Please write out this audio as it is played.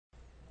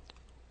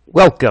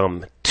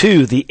Welcome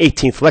to the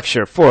 18th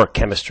lecture for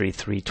Chemistry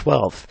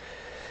 312.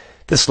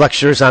 This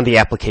lecture is on the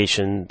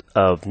application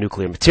of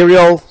nuclear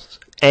materials,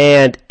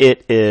 and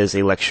it is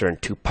a lecture in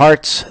two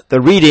parts.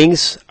 The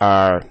readings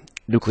are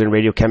Nuclear and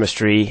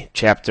Radiochemistry,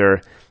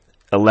 Chapter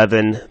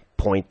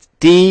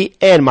 11.D,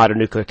 and Modern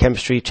Nuclear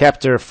Chemistry,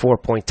 Chapter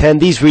 4.10.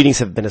 These readings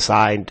have been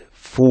assigned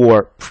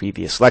for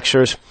previous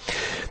lectures.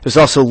 There's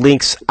also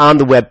links on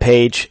the web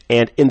page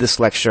and in this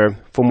lecture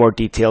for more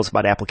details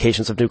about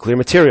applications of nuclear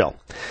material.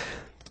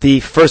 The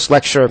first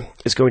lecture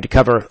is going to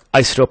cover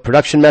isotope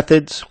production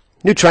methods,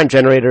 neutron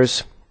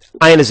generators,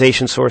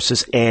 ionization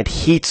sources, and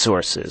heat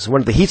sources. One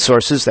of the heat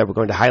sources that we're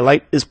going to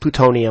highlight is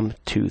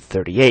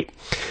plutonium-238.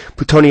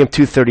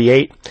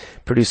 Plutonium-238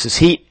 produces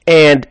heat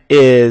and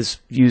is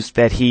used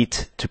that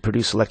heat to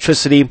produce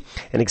electricity.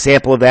 An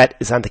example of that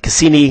is on the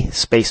Cassini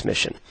space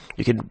mission.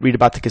 You can read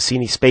about the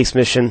Cassini space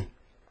mission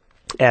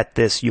at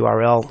this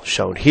URL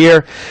shown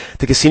here.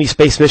 The Cassini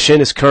space mission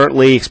is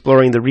currently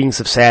exploring the rings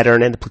of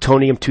Saturn, and the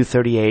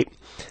plutonium-238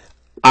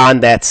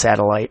 on that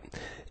satellite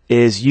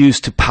is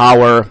used to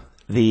power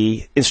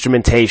the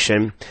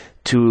instrumentation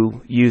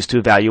to use to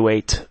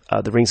evaluate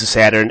the rings of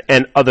Saturn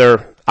and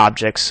other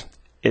objects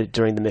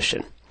during the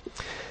mission.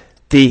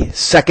 The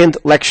second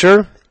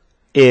lecture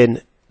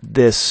in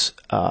this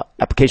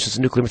applications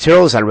of nuclear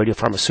material is on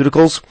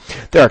radiopharmaceuticals.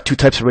 There are two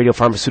types of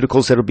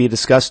radiopharmaceuticals that will be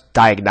discussed: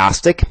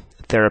 diagnostic,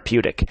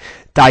 therapeutic.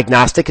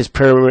 Diagnostic is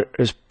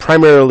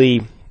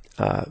primarily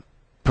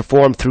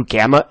performed through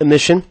gamma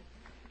emission.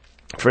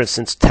 For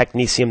instance,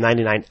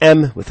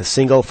 technetium-99m with a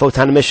single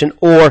photon emission,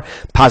 or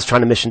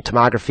positron emission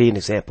tomography, an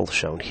example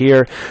shown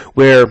here,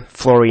 where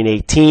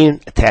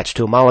fluorine-18 attached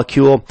to a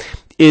molecule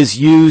is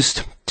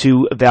used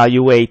to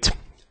evaluate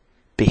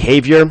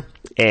behavior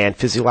and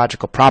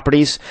physiological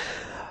properties.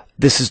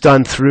 This is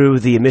done through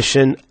the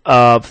emission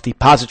of the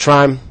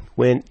positron.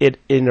 When it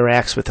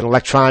interacts with an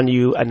electron,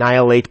 you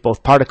annihilate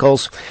both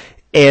particles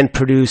and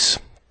produce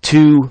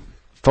two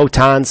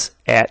photons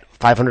at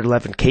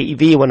 511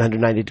 keV,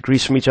 190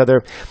 degrees from each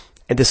other.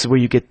 And this is where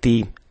you get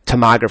the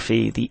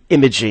tomography, the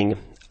imaging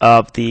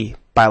of the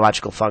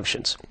biological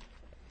functions.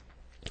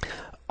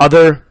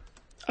 Other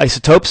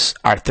isotopes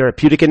are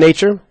therapeutic in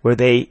nature, where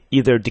they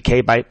either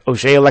decay by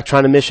Auger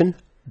electron emission,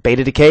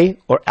 beta decay,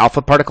 or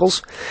alpha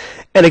particles.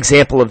 An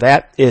example of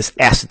that is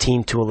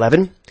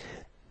astatine-211.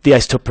 The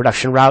isotope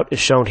production route is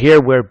shown here,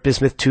 where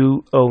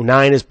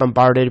bismuth-209 is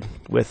bombarded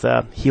with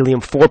a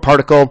helium-4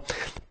 particle,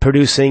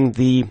 producing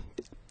the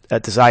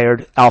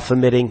desired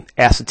alpha-emitting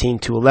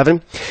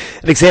astatine-211.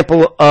 An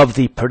example of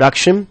the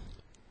production,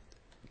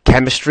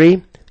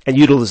 chemistry, and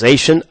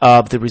utilization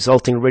of the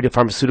resulting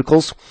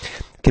radiopharmaceuticals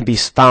can be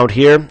found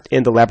here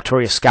in the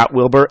laboratory of Scott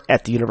Wilbur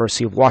at the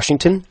University of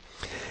Washington.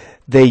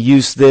 They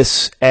use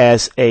this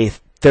as a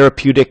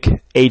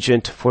therapeutic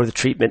agent for the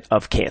treatment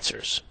of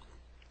cancers.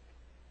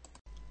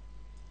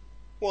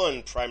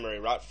 One primary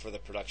route for the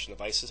production of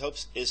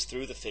isotopes is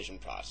through the fission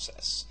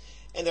process.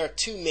 And there are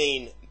two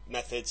main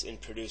methods in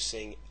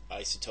producing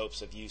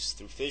isotopes of use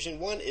through fission.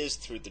 One is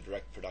through the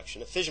direct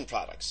production of fission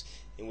products,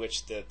 in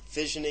which the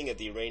fissioning of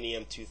the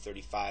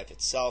uranium-235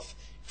 itself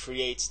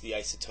creates the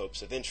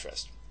isotopes of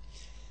interest.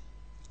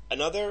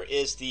 Another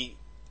is the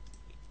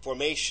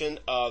formation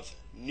of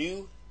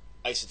new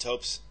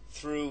isotopes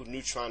through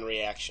neutron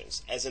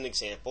reactions. As an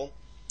example,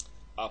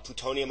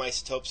 plutonium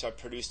isotopes are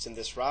produced in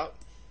this route.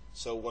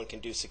 So one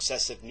can do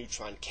successive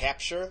neutron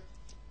capture.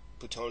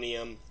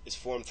 Plutonium is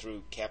formed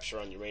through capture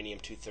on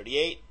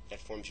uranium-238. That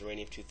forms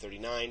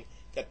uranium-239.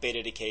 That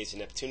beta decays to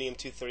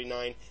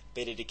neptunium-239.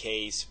 Beta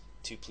decays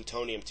to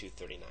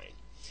plutonium-239.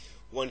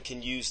 One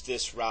can use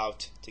this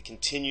route to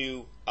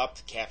continue up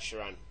the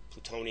capture on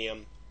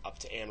plutonium up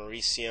to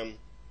americium,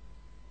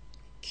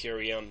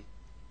 curium,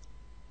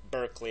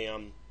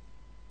 berkelium,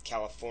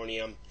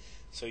 californium.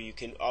 So you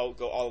can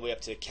go all the way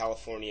up to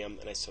californium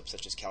and isotopes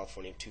such as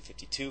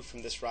californium-252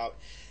 from this route.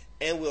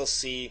 And we'll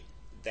see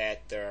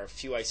that there are a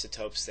few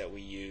isotopes that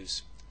we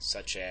use,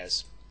 such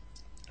as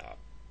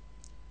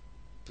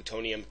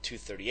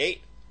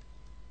plutonium-238,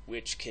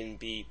 which can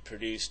be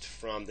produced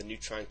from the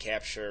neutron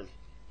capture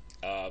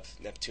of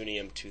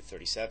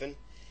neptunium-237,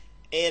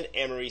 and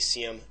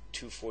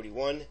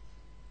americium-241,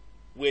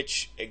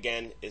 which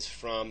again is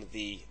from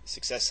the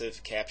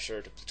successive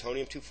capture to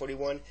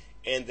plutonium-241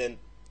 and then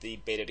the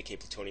beta decay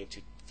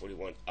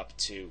plutonium-241 up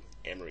to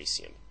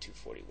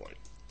americium-241.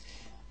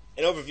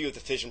 An overview of the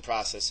fission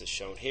process is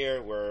shown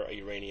here, where a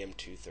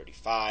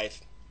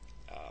uranium-235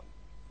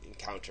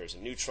 encounters a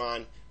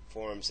neutron,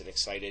 forms an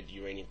excited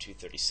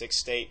uranium-236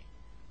 state.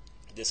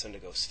 This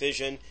undergoes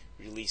fission,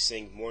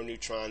 releasing more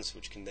neutrons,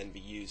 which can then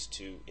be used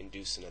to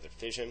induce another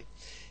fission.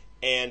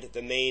 And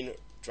the main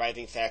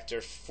driving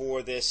factor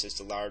for this is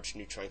the large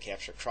neutron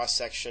capture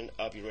cross-section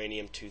of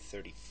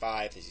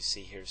uranium-235. As you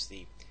see, here's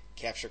the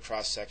capture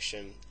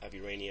cross-section of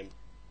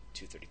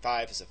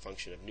uranium-235 as a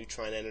function of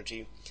neutron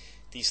energy.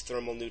 These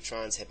thermal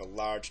neutrons have a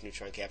large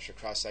neutron capture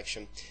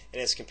cross-section,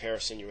 and as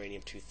comparison,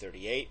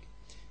 uranium-238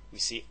 we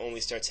see only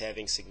starts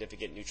having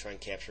significant neutron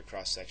capture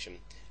cross-section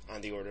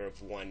on the order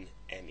of 1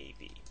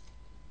 MeV.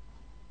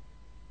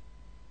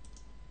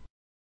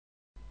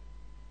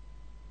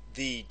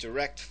 The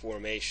direct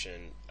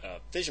formation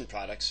of fission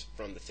products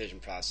from the fission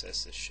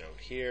process is shown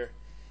here,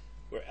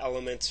 where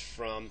elements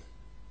from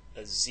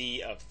a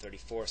Z of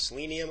 34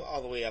 selenium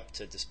all the way up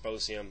to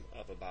dysprosium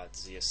of about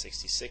Z of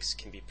 66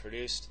 can be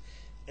produced,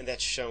 and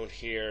that's shown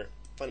here,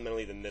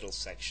 fundamentally the middle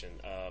section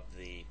of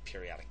the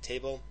periodic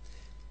table.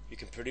 You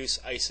can produce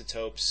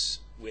isotopes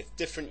with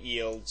different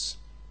yields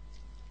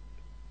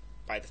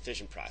by the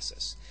fission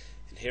process,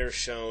 and here are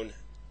shown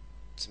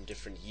some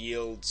different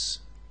yields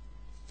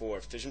for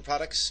fission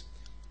products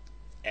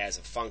as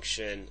a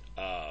function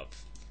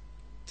of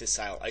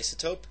fissile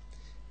isotope.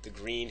 The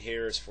green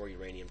here is for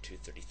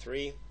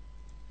uranium-233,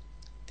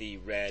 the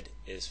red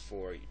is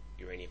for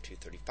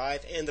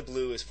uranium-235, and the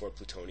blue is for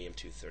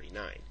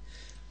plutonium-239.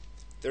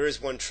 There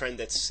is one trend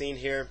that's seen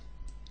here,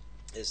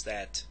 is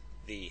that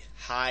the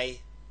high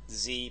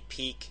Z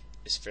peak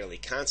is fairly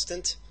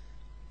constant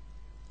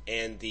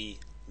and the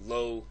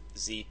low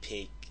Z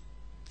peak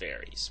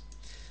varies.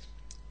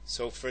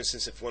 So for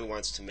instance, if one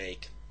wants to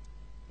make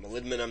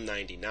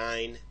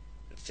molybdenum-99,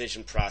 the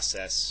fission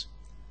process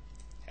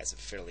has a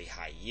fairly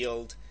high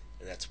yield,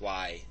 and that's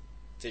why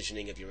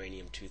fissioning of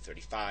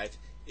uranium-235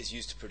 is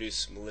used to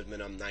produce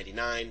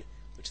molybdenum-99,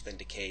 which then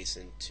decays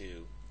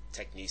into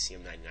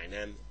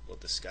technetium-99m. We'll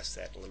discuss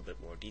that in a little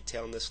bit more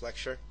detail in this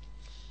lecture.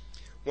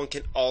 One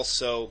can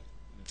also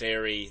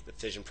vary the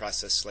fission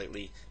process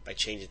slightly by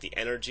changing the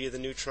energy of the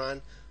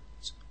neutron.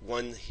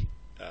 One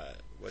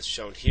was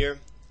shown here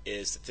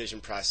is the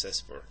fission process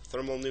for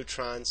thermal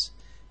neutrons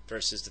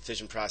versus the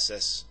fission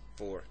process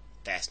for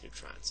fast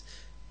neutrons.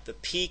 The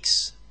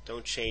peaks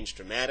don't change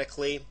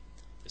dramatically.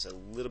 There's a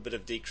little bit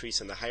of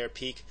decrease on the higher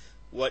peak.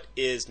 What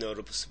is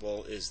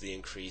noticeable is the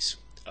increase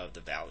of the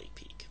valley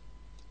peak.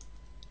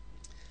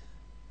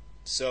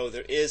 So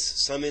there is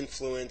some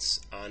influence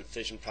on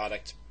fission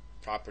product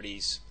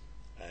properties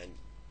and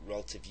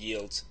relative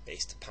yields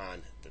based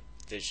upon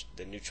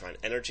the neutron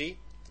energy,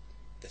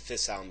 the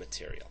fissile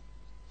material.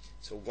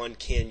 So one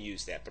can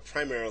use that, but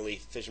primarily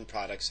fission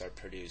products are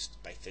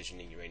produced by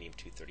fissioning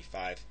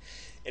uranium-235.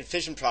 And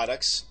fission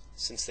products,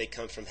 since they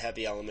come from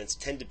heavy elements,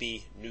 tend to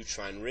be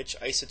neutron-rich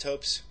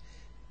isotopes,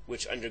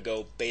 which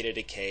undergo beta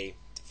decay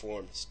to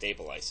form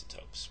stable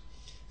isotopes.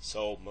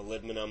 So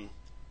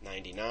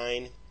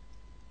molybdenum-99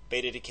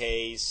 beta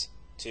decays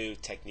to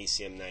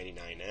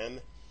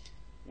technetium-99m,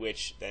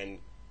 which then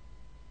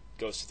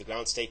goes to the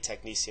ground state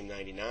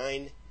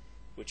technetium-99,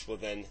 which will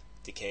then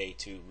decay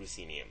to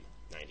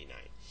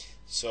ruthenium-99.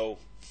 So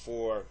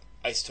for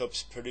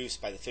isotopes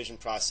produced by the fission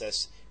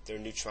process, they're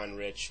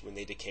neutron-rich. When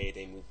they decay,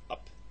 they move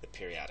up the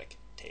periodic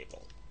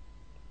table.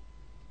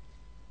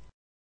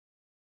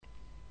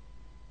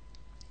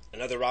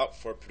 Another route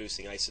for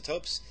producing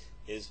isotopes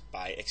is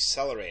by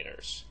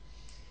accelerators.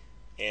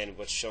 And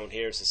what's shown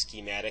here is a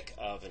schematic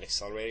of an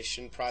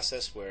acceleration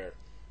process where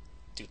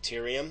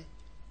deuterium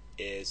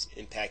is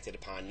impacted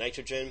upon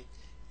nitrogen,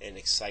 and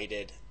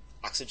excited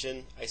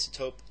oxygen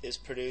isotope is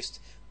produced,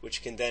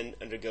 which can then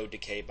undergo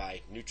decay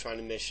by neutron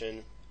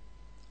emission,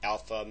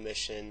 alpha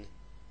emission,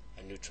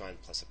 a neutron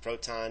plus a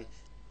proton,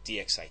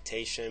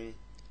 de-excitation,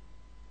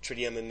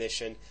 tritium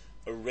emission,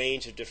 a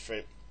range of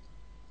different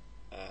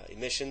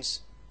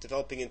emissions,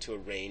 developing into a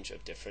range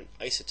of different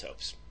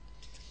isotopes.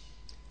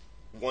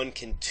 One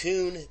can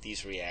tune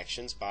these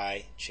reactions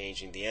by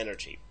changing the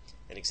energy.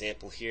 An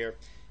example here,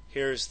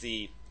 here's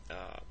the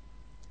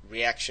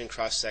reaction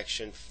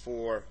cross-section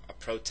for a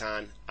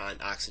proton on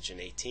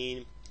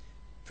oxygen-18,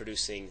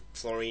 producing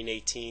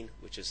fluorine-18,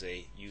 which is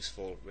a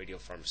useful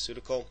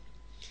radiopharmaceutical.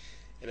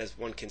 And as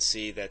one can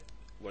see, that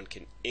one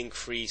can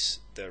increase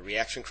the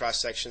reaction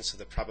cross-section, so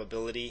the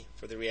probability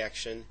for the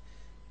reaction,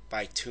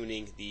 by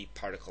tuning the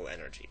particle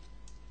energy.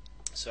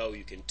 So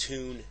you can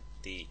tune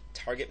the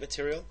target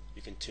material,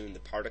 you can tune the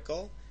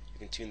particle, you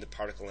can tune the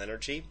particle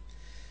energy.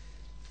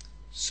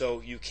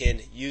 So you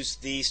can use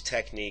these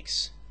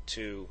techniques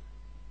to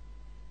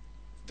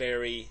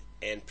vary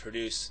and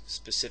produce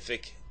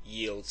specific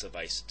yields of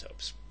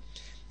isotopes.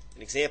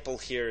 An example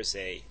here is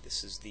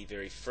this is the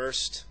very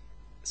first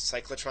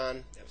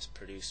cyclotron that was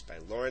produced by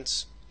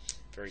Lawrence,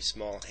 very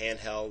small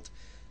handheld.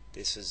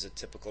 This is a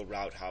typical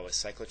route how a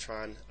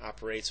cyclotron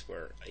operates,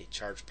 where a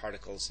charged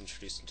particle is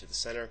introduced into the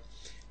center.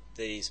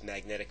 These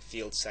magnetic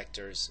field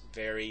sectors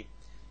vary.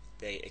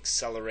 They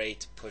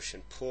accelerate, push,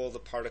 and pull the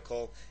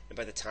particle, and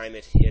by the time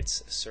it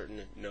hits a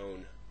certain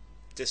known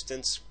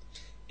distance,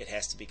 it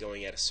has to be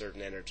going at a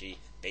certain energy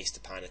based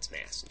upon its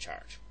mass and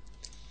charge.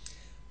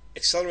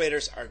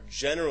 Accelerators are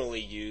generally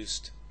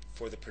used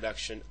for the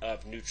production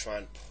of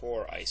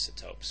neutron-poor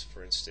isotopes.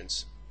 For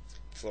instance,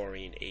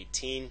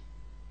 fluorine-18,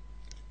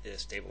 the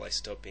stable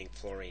isotope being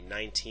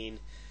fluorine-19.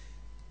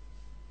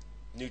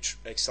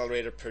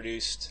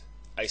 Accelerator-produced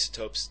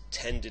isotopes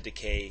tend to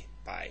decay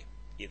by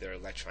either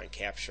electron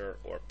capture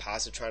or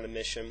positron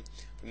emission.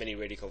 For many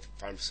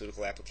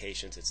radiopharmaceutical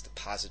applications, it's the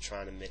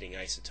positron-emitting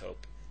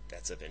isotope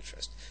that's of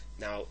interest.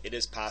 Now, it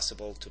is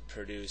possible to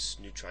produce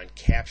neutron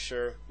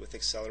capture with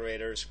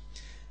accelerators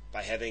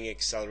by having an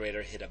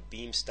accelerator hit a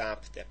beam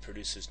stop that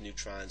produces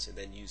neutrons, and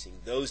then using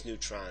those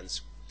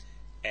neutrons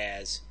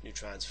as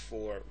neutrons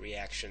for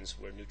reactions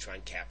where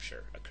neutron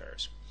capture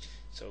occurs.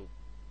 So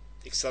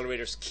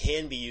accelerators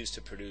can be used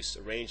to produce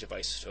a range of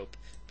isotope,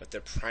 but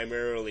they're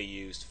primarily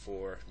used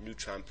for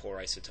neutron poor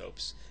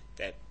isotopes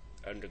that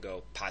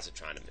undergo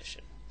positron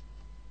emission.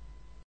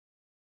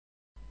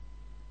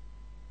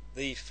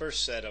 The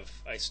first set of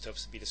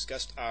isotopes to be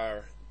discussed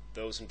are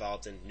those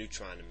involved in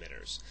neutron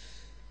emitters.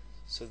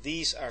 So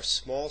these are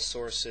small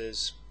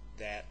sources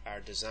that are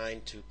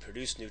designed to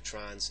produce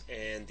neutrons,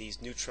 and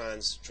these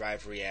neutrons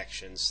drive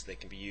reactions that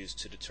can be used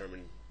to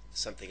determine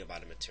something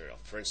about a material.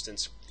 For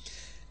instance,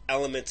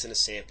 elements in a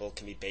sample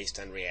can be based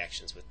on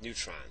reactions with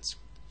neutrons.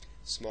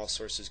 Small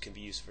sources can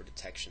be used for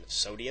detection of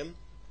sodium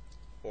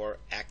or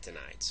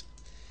actinides.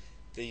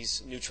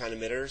 These neutron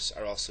emitters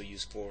are also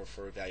used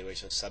for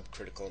evaluation of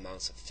subcritical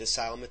amounts of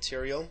fissile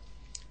material.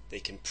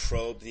 They can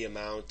probe the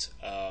amount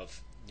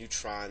of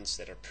neutrons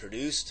that are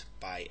produced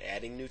by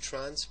adding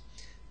neutrons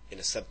in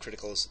a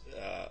subcritical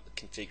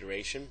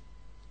configuration.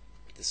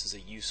 This is a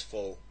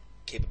useful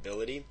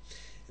capability,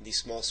 and these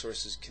small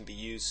sources can be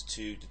used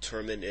to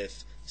determine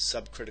if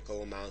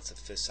subcritical amounts of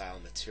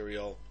fissile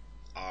material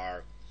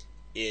are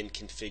in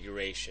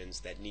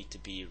configurations that need to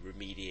be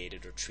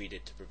remediated or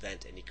treated to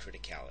prevent any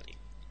criticality.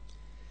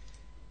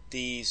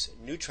 These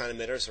neutron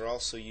emitters are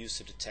also used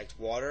to detect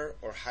water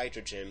or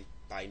hydrogen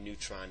by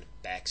neutron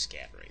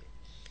backscattering.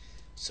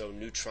 So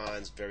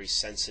neutrons, very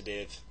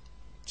sensitive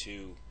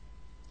to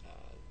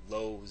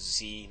low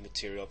Z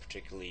material,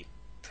 particularly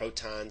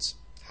protons,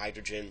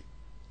 hydrogen.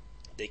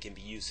 They can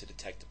be used to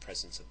detect the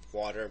presence of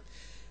water.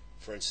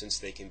 For instance,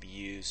 they can be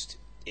used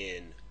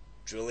in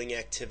drilling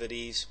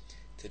activities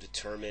to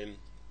determine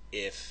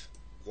if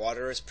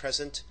water is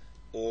present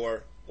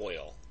or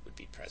oil would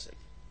be present.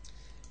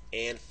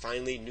 And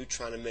finally,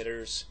 neutron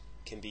emitters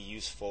can be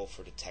useful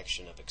for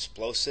detection of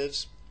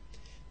explosives.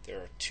 There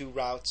are two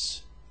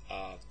routes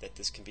that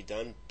this can be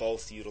done.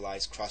 Both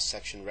utilize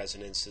cross-section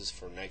resonances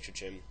for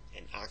nitrogen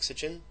and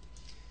oxygen.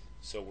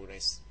 So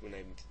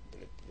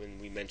when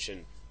we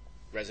mention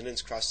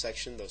resonance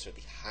cross-section, those are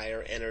the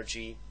higher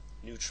energy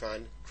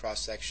neutron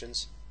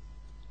cross-sections.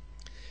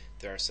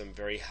 There are some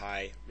very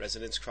high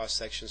resonance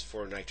cross-sections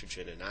for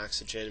nitrogen and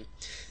oxygen.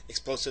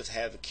 Explosives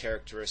have a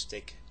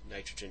characteristic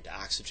nitrogen to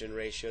oxygen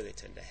ratio. They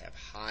tend to have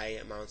high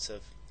amounts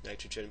of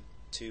nitrogen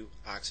to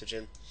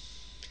oxygen.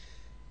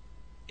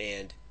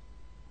 And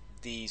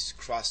these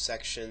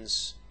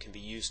cross-sections can be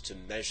used to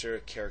measure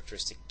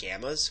characteristic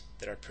gammas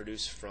that are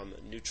produced from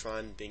a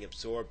neutron being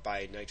absorbed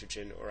by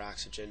nitrogen or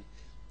oxygen,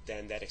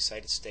 then that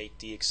excited state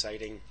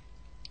de-exciting,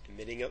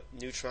 emitting a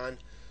neutron,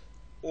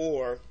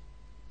 or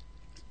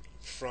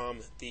from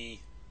the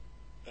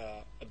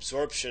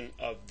absorption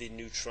of the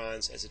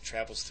neutrons as it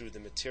travels through the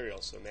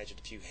material. So imagine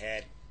if you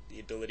had the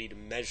ability to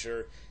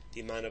measure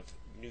the amount of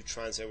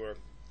neutrons that were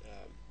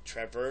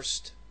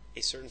traversed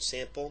a certain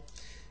sample,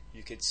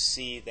 you could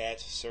see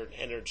that certain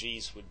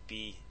energies would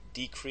be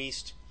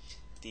decreased.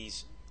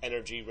 These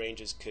energy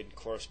ranges could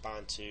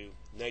correspond to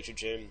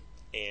nitrogen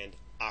and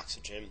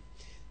oxygen,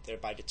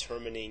 thereby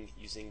determining,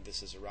 using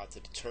this as a route to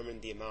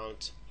determine the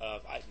amount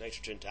of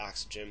nitrogen to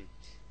oxygen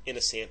in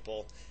a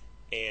sample,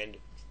 and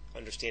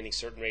understanding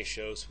certain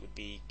ratios would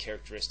be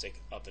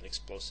characteristic of an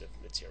explosive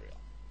material.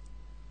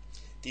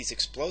 These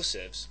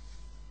explosives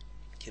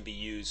can be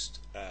used,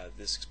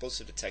 this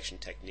explosive detection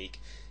technique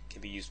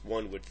can be used,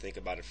 one would think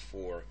about it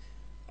for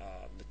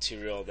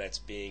material that's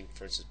being,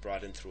 for instance,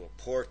 brought in through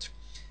a port.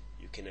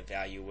 You can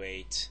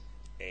evaluate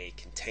a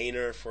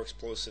container for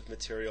explosive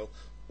material,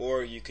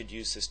 or you could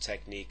use this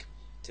technique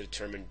to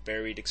determine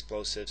buried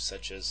explosives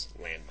such as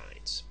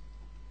landmines.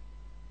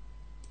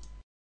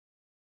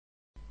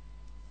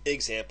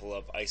 Example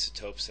of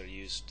isotopes that are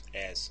used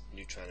as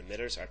neutron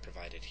emitters are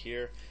provided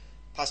here.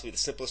 Possibly the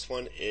simplest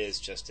one is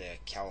just a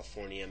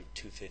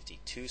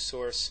californium-252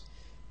 source.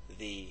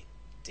 The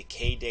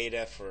decay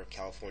data for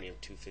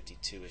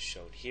californium-252 is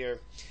shown here.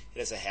 It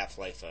has a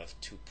half-life of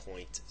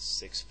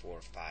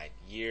 2.645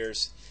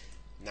 years.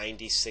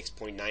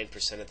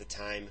 96.9% of the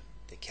time,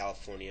 the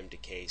californium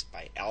decays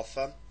by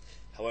alpha.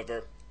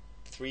 However,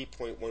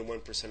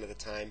 3.11% of the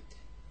time,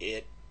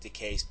 it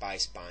decays by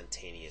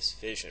spontaneous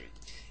fission.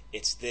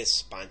 It's this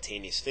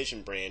spontaneous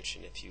fission branch,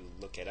 and if you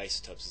look at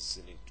isotopes, it's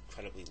an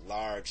incredibly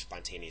large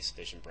spontaneous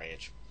fission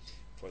branch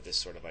for this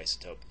sort of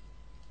isotope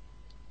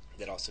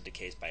that also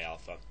decays by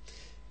alpha.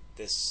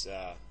 This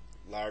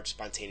large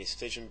spontaneous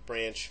fission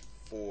branch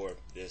for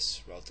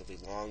this relatively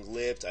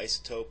long-lived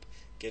isotope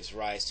gives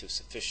rise to a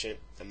sufficient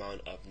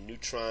amount of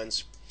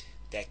neutrons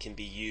that can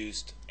be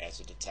used as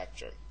a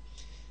detector.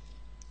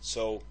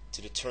 So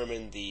to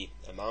determine the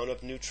amount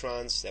of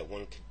neutrons that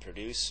one could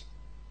produce,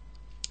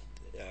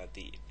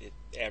 it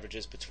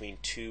averages between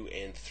 2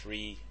 and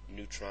 3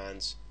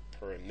 neutrons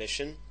per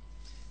emission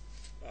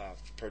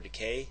per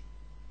decay.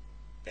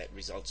 That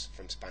results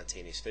from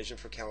spontaneous fission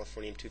for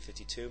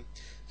californium-252.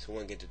 So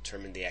one can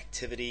determine the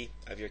activity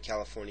of your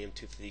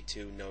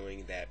californium-252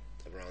 knowing that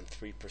around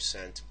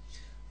 3%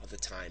 of the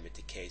time it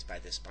decays by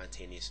this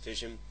spontaneous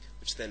fission,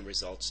 which then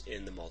results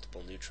in the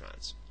multiple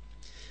neutrons.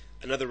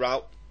 Another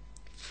route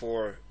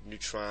for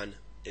neutron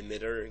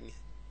emitting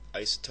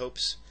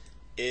isotopes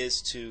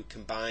is to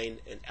combine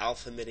an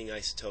alpha emitting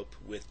isotope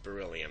with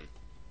beryllium.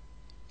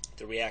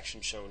 The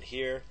reaction shown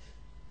here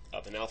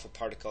of an alpha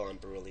particle on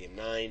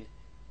beryllium-9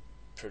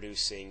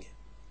 producing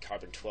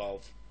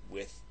carbon-12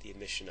 with the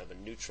emission of a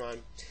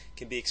neutron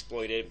can be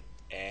exploited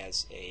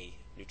as a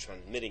neutron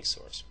emitting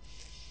source.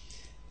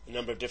 A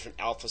number of different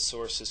alpha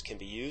sources can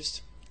be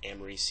used: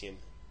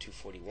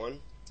 americium-241,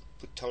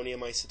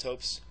 plutonium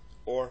isotopes,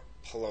 or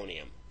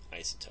polonium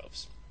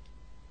isotopes.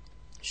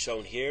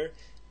 Shown here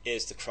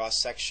is the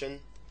cross-section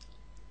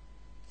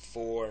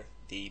for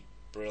the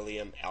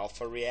beryllium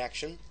alpha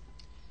reaction,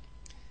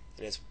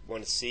 and as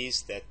one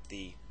sees that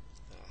the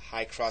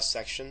high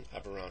cross-section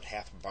of around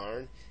half a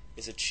barn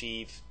is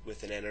achieved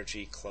with an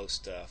energy close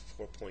to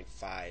 4.5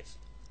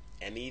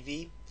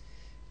 MeV.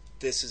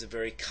 This is a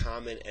very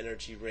common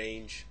energy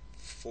range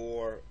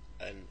for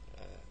an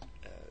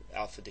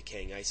alpha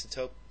decaying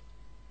isotope.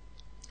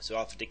 So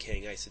alpha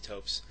decaying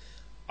isotopes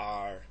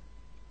are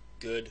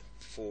good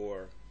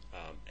for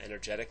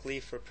energetically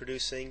for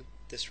producing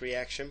this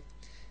reaction.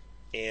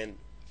 And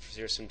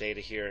here's some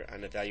data here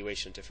on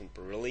evaluation of different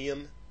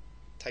beryllium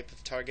type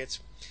of targets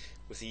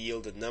with a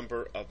yielded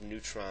number of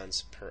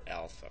neutrons per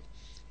alpha.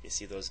 You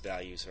see those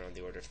values are on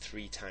the order of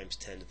 3 times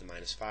 10 to the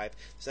minus 5.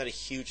 There's not a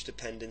huge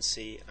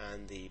dependency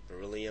on the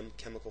beryllium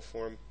chemical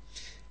form,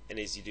 and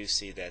as you do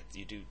see that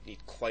you do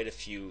need quite a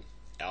few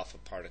alpha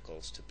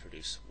particles to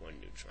produce one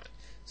neutron.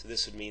 So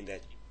this would mean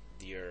that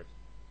your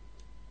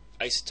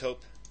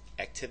isotope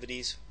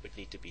activities would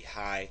need to be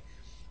high,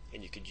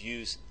 and you could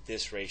use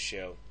this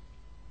ratio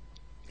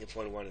if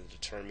one wanted to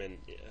determine,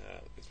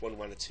 if one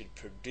wanted to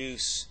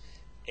produce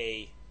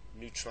a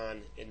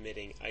neutron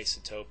emitting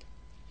isotope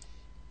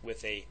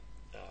with a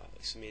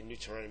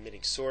neutron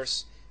emitting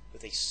source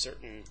with a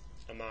certain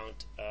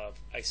amount of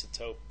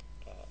isotope,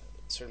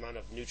 certain amount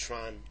of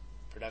neutron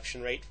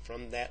production rate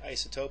from that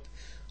isotope.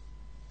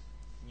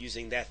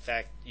 Using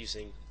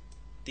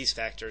these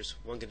factors,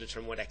 one can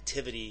determine what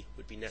activity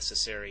would be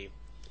necessary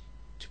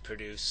to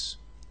produce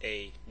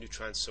a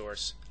neutron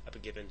source of a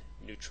given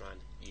neutron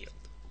yield.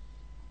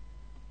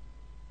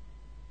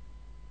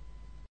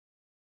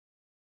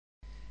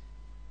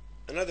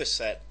 Another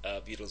set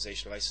of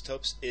utilization of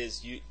isotopes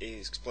is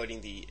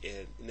exploiting the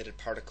emitted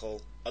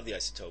particle of the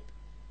isotope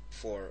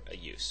for a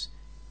use.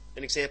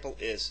 An example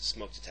is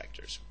smoke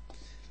detectors.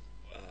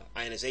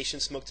 Ionization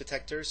smoke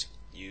detectors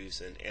use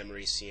an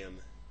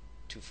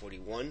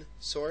americium-241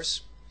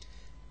 source.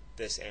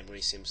 This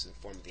americium is in the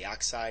form of the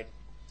oxide.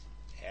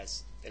 It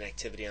has an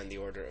activity on the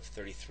order of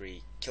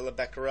 33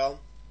 kilobecquerel,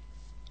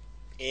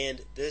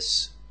 and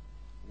this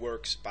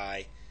works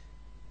by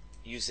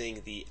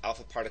using the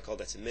alpha particle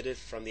that's emitted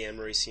from the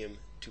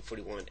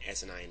americium-241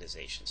 as an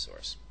ionization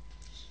source.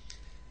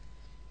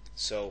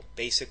 So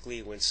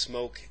basically, when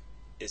smoke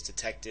is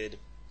detected,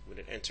 when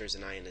it enters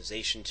an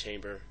ionization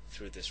chamber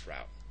through this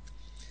route.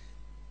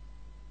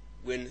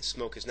 When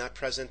smoke is not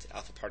present,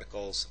 alpha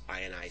particles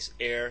ionize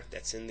air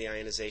that's in the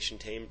ionization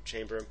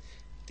chamber.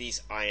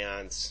 These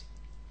ions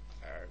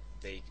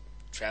they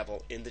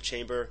travel in the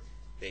chamber,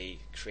 they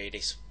create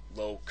a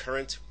low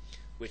current,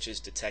 which is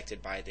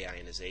detected by the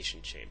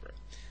ionization chamber.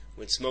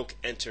 When smoke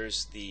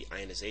enters the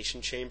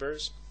ionization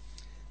chambers,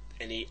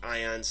 any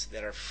ions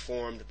that are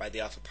formed by the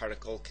alpha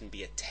particle can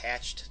be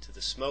attached to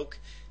the smoke.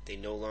 They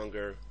no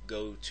longer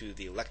go to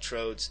the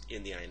electrodes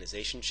in the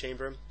ionization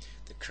chamber.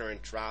 The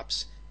current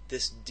drops.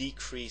 This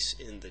decrease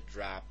in the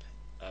drop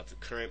of the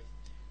current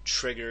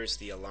triggers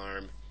the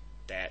alarm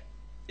that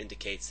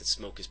indicates that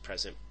smoke is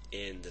present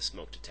in the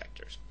smoke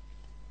detectors.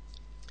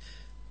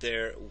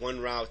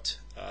 One route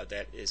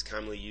that is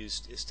commonly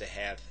used is to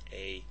have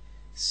a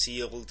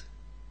sealed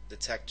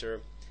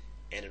detector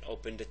and an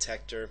open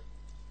detector,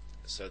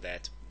 so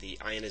that the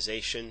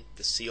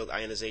sealed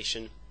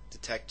ionization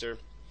detector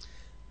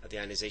of the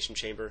ionization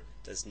chamber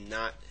does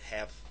not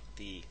have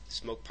the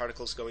smoke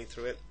particles going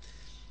through it,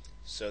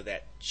 so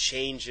that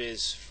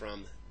changes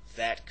from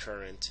that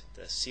current,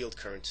 the sealed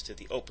current, to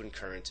the open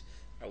current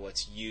are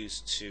what's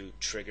used to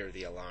trigger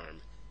the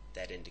alarm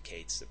that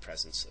indicates the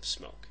presence of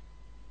smoke.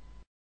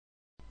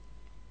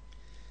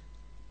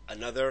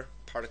 Another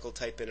particle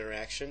type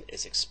interaction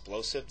is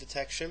explosive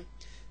detection.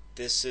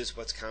 This is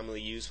what's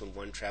commonly used when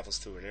one travels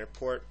through an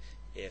airport.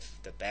 If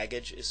the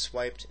baggage is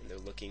swiped and they're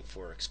looking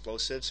for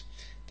explosives,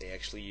 they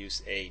actually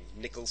use a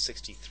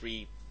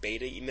nickel-63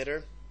 beta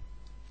emitter,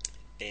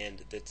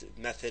 and the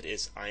method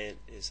is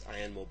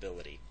ion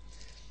mobility.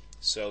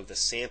 So the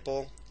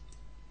sample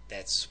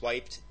that's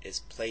swiped is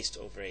placed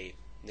over a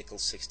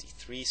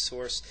nickel-63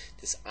 source.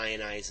 This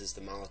ionizes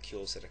the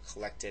molecules that are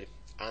collected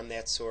on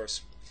that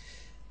source.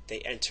 They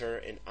enter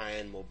an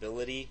ion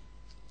mobility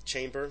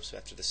chamber, so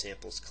after the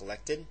sample is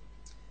collected,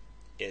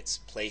 it's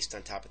placed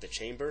on top of the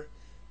chamber.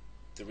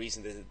 The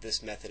reason that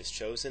this method is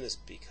chosen is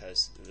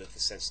because of the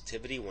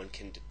sensitivity. One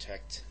can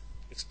detect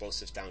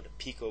explosives down to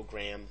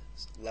picogram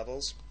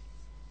levels.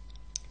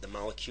 The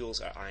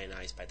molecules are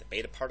ionized by the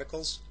beta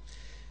particles.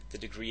 The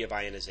degree of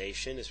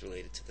ionization is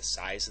related to the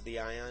size of the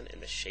ion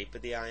and the shape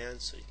of the ion,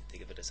 so you can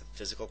think of it as a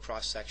physical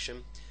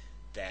cross-section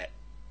that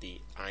the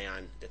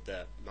ion that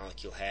the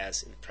molecule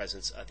has in the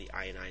presence of the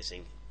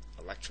ionizing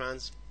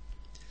electrons.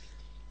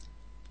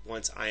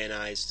 Once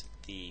ionized,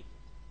 the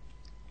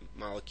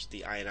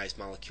ionized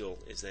molecule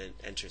then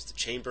enters the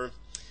chamber.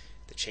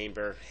 The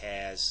chamber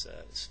is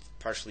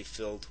partially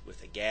filled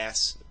with a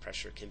gas. The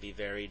pressure can be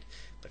varied,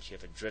 but you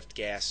have a drift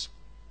gas.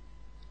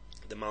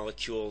 The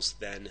molecules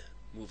then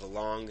move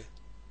along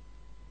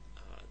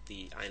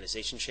the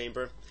ionization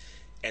chamber,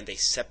 and they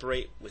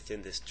separate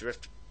within this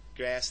drift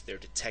gas. They're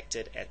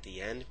detected at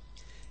the end,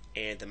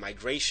 and the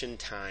migration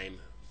time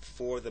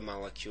for the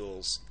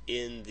molecules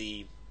in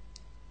the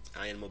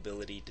ion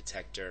mobility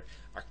detector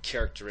are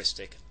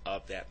characteristic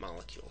of that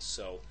molecule.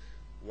 So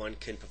one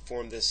can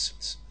perform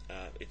this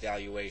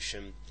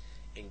evaluation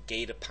and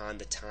gauge upon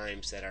the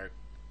times that are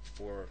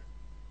for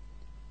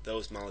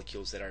those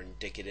molecules that are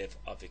indicative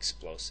of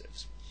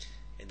explosives.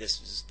 And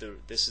this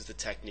is the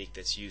technique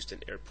that's used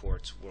in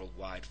airports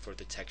worldwide for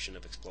detection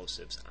of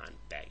explosives on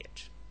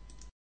baggage.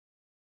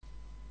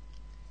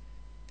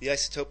 The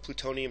isotope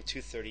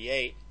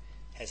plutonium-238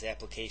 has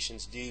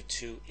applications due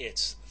to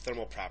its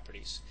thermal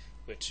properties,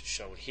 which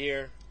shown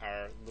here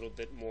are a little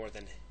bit more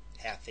than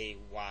half a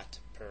watt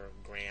per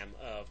gram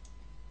of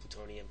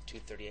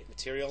plutonium-238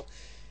 material.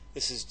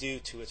 This is due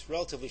to its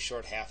relatively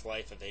short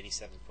half-life of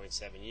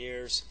 87.7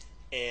 years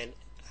and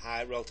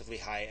relatively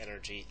high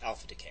energy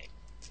alpha decay.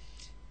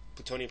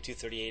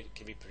 Plutonium-238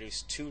 can be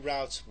produced two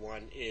routes.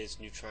 One is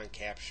neutron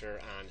capture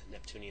on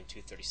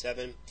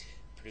neptunium-237,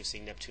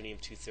 producing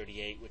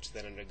neptunium-238, which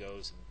then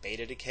undergoes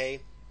beta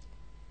decay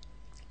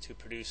to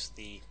produce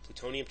the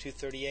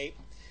plutonium-238.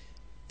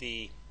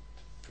 The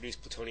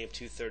produced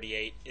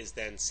plutonium-238 is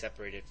then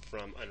separated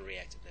from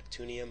unreacted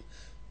neptunium,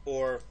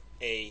 or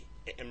a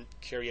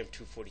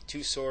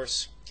curium-242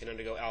 source can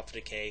undergo alpha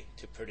decay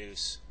to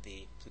produce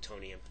the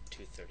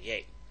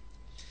plutonium-238.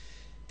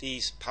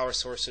 These power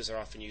sources are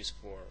often used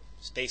for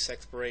space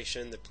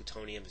exploration. The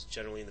plutonium is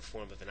generally in the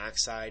form of an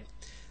oxide,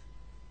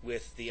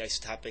 with the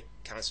isotopic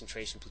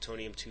concentration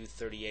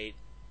plutonium-238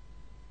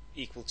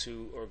 equal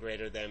to or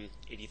greater than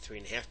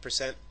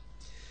 83.5%.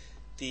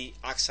 The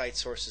oxide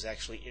source is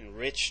actually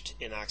enriched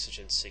in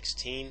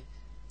oxygen-16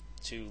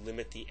 to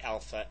limit the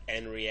alpha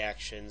N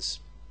reactions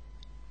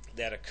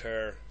that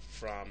occur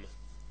from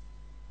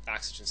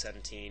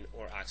oxygen-17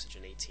 or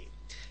oxygen-18.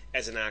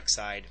 As an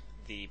oxide,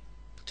 the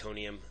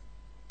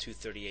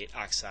plutonium-238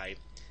 oxide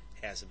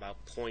has about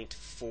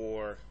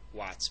 0.4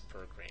 watts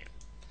per gram.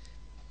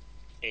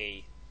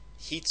 A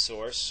heat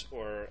source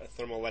or a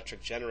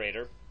thermoelectric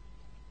generator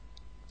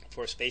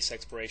for space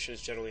exploration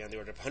is generally on the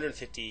order of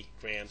 150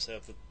 grams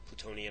of the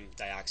plutonium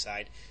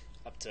dioxide,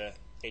 up to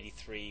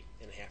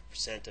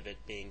 83.5% of it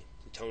being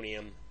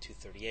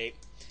plutonium-238,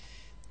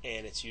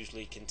 and it's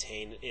usually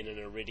contained in an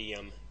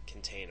iridium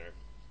container.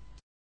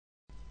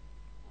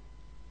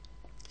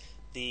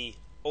 The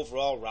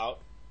overall route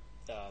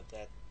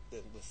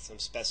with some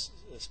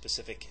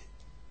specific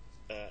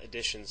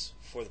additions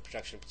for the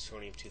production of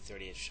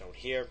plutonium-238 is shown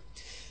here.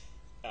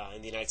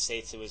 In the United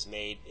States, it was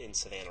made in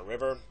Savannah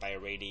River by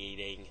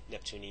irradiating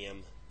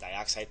neptunium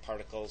dioxide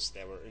particles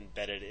that were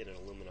embedded in an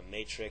aluminum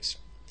matrix.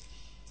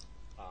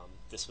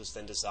 This was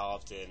then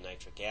dissolved in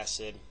nitric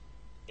acid,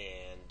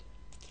 and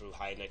through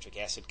high nitric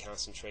acid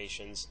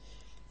concentrations,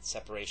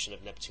 separation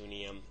of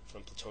neptunium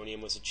from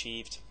plutonium was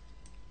achieved.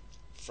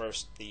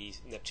 First, the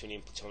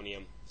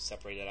neptunium-plutonium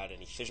separated out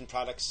any fission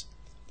products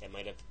that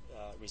might have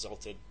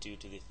resulted due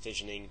to the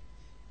fissioning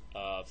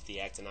of the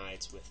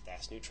actinides with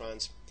fast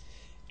neutrons,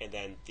 and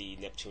then the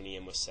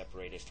neptunium was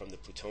separated from the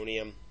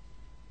plutonium.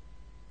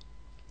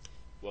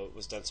 What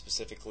was done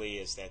specifically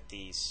is that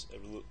these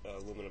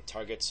aluminum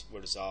targets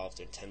were dissolved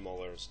in 10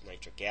 molars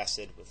nitric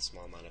acid with a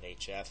small amount of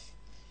HF,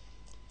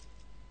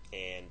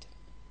 and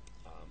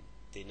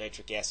the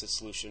nitric acid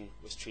solution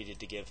was treated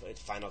to give a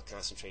final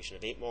concentration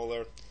of 8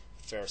 molar.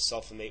 Ferrous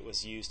sulfamate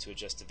was used to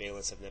adjust the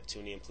valence of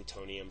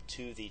neptunium-plutonium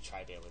to the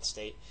trivalent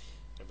state.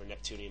 Remember,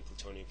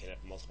 neptunium-plutonium can have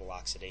multiple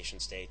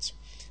oxidation states,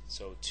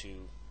 so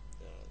to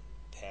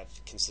have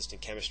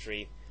consistent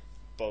chemistry,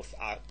 both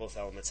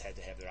elements had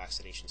to have their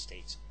oxidation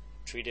states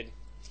treated.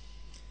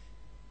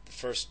 The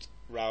first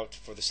route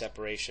for the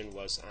separation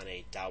was on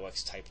a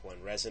Dowex type 1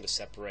 resin to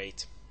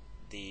separate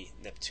the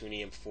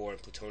neptunium-4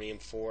 and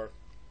plutonium-4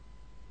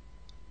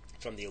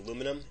 from the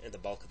aluminum and the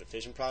bulk of the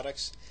fission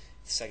products.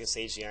 The second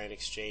stage, the ion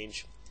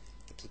exchange,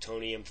 the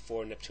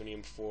plutonium-4 and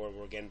neptunium-4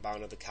 were again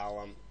bound to the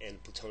column,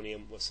 and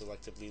plutonium was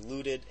selectively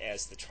eluted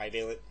as the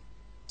trivalent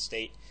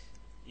state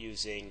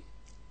using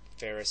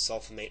ferrous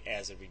sulfamate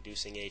as a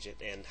reducing agent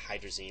and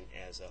hydrazine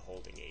as a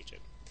holding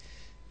agent.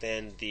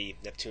 Then the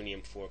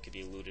neptunium-4 could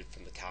be eluted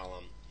from the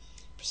column,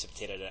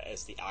 precipitated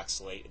as the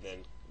oxalate, and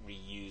then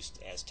reused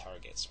as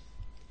targets.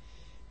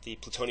 The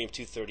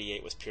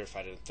plutonium-238 was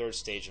purified in the third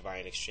stage of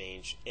ion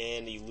exchange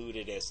and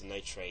eluted as the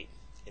nitrate,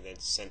 and then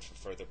sent for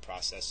further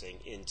processing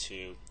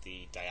into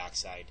the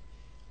dioxide,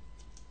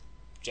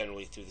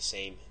 generally through the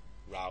same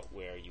route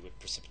where you would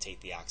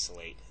precipitate the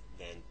oxalate,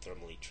 then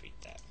thermally treat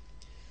that.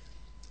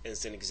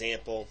 As an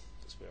example,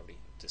 as we already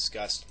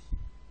discussed,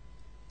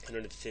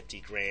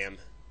 150 gram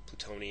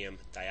plutonium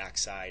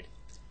dioxide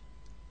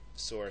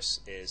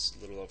source is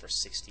a little over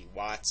 60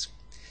 watts.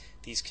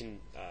 These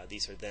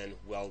are then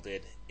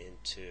welded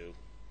into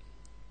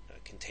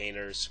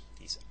containers,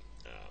 these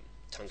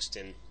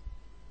tungsten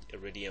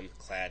iridium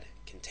clad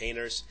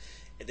containers,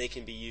 and they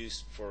can be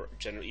used for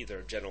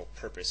either general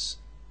purpose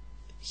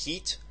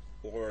heat,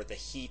 or the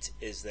heat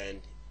is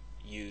then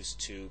used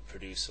to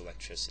produce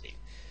electricity.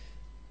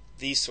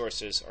 These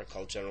sources are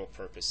called general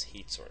purpose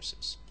heat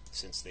sources,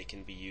 since they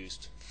can be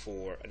used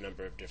for a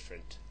number of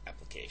different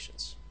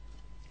applications.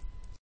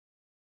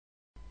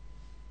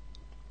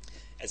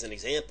 As an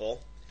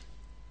example,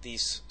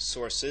 these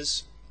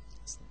sources,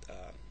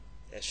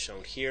 as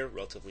shown here,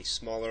 relatively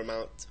smaller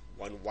amount,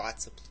 1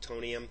 watt of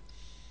plutonium,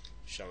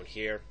 shown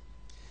here,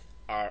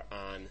 are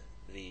on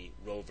the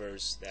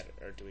rovers that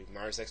are doing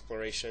Mars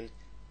exploration.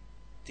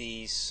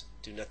 These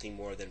do nothing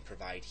more than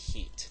provide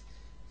heat,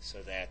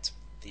 so that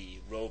the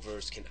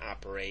rovers can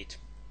operate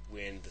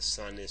when the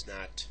sun is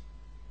not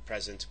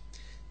present.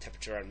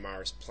 Temperature on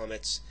Mars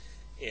plummets.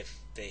 If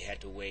they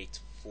had to wait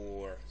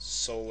for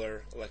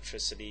solar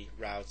electricity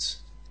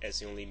routes as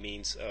the only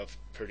means of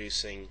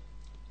producing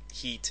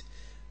heat,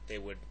 they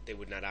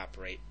would not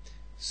operate.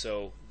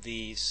 So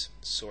these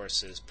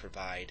sources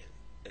provide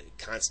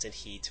constant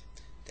heat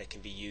that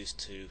can be used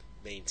to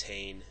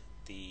maintain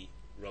the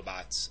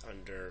robots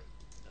under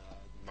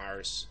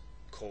Mars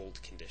cold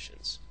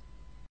conditions.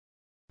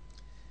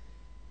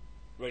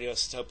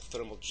 Radioisotope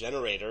thermal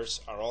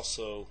generators are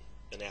also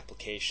an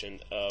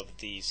application of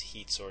these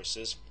heat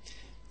sources.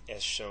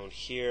 As shown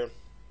here,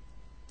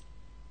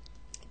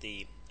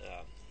 the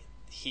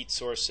heat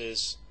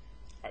sources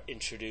are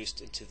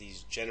introduced into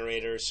these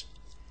generators.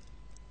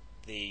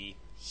 The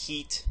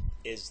heat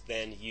is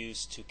then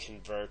used to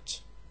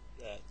convert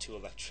to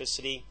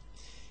electricity.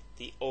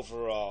 The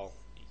overall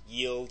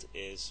yield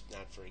is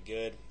not very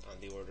good, on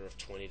the order of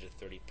 20 to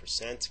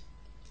 30%,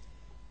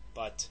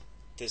 but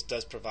this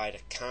does provide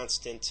a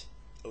constant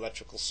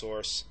electrical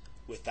source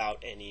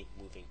without any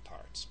moving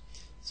parts.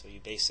 So you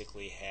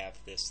basically have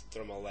this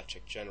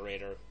thermoelectric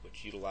generator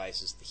which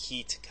utilizes the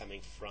heat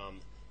coming from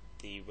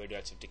the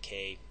radioactive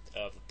decay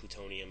of the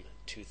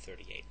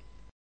plutonium-238.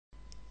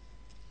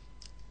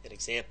 An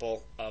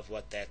example of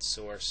what that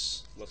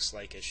source looks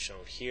like is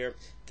shown here.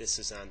 This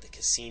is on the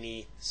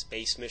Cassini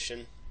space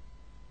mission.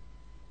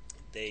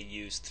 They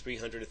used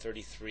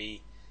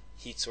 333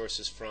 heat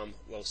sources from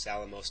Los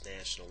Alamos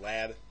National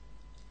Lab.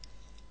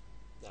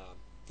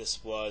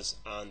 This was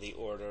on the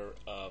order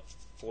of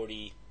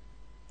 40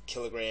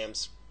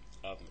 kilograms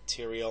of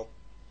material,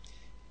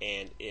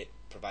 and it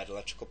provided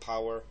electrical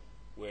power,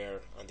 where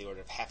on the order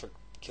of half a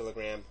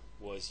kilogram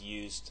was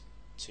used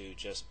to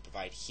just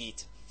provide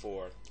heat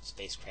for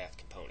spacecraft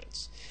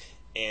components.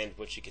 And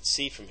what you can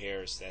see from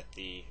here is that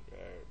the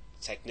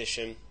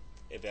technician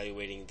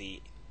evaluating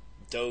the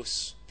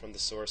dose from the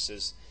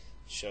sources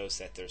shows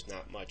that there's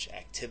not much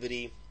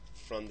activity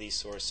from these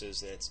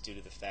sources, and it's due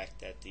to the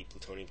fact that the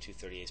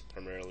plutonium-238 is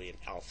primarily an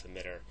alpha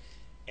emitter,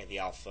 and the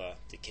alpha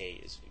decay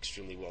is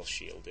extremely well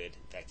shielded.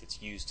 In fact,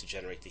 it's used to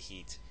generate the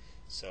heat,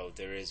 so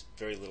there is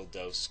very little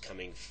dose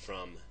coming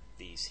from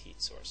these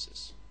heat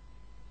sources.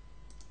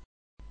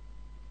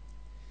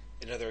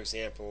 Another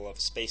example of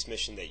a space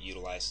mission that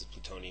utilizes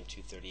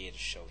plutonium-238 is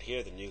shown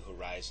here, the New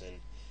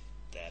Horizon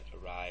that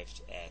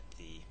arrived at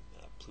the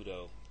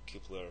Pluto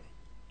Kuiper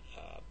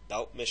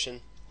Belt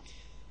mission.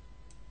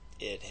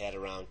 It had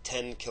around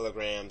 10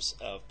 kilograms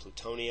of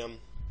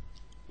plutonium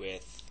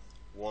with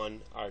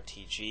 1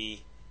 RTG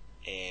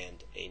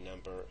and a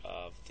number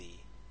of the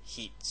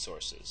heat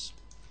sources.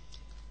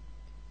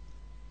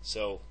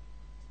 So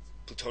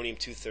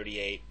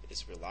plutonium-238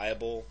 is a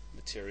reliable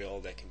material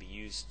that can be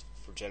used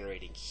for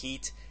generating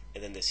heat,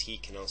 and then this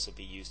heat can also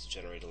be used to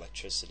generate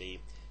electricity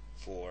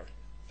for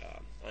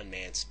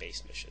unmanned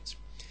space missions.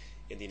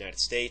 In the United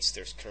States,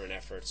 there's current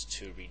efforts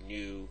to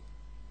renew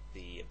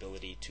the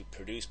ability to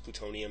produce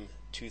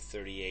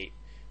plutonium-238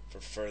 for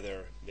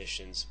further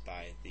missions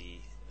by the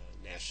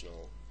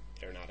National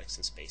Aeronautics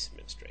and Space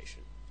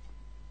Administration.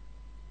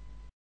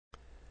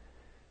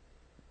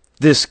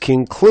 This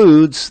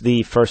concludes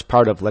the first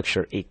part of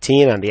Lecture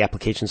 18 on the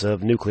applications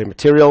of nuclear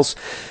materials.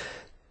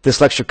 This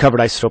lecture covered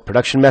isotope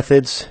production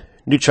methods,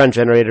 neutron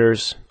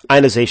generators,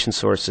 ionization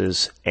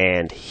sources,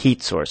 and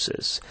heat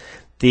sources.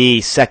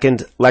 The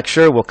second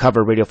lecture will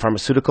cover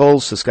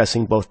radiopharmaceuticals,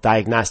 discussing both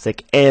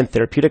diagnostic and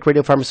therapeutic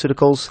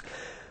radiopharmaceuticals.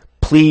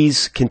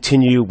 Please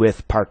continue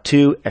with Part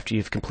 2 after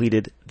you've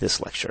completed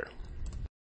this lecture.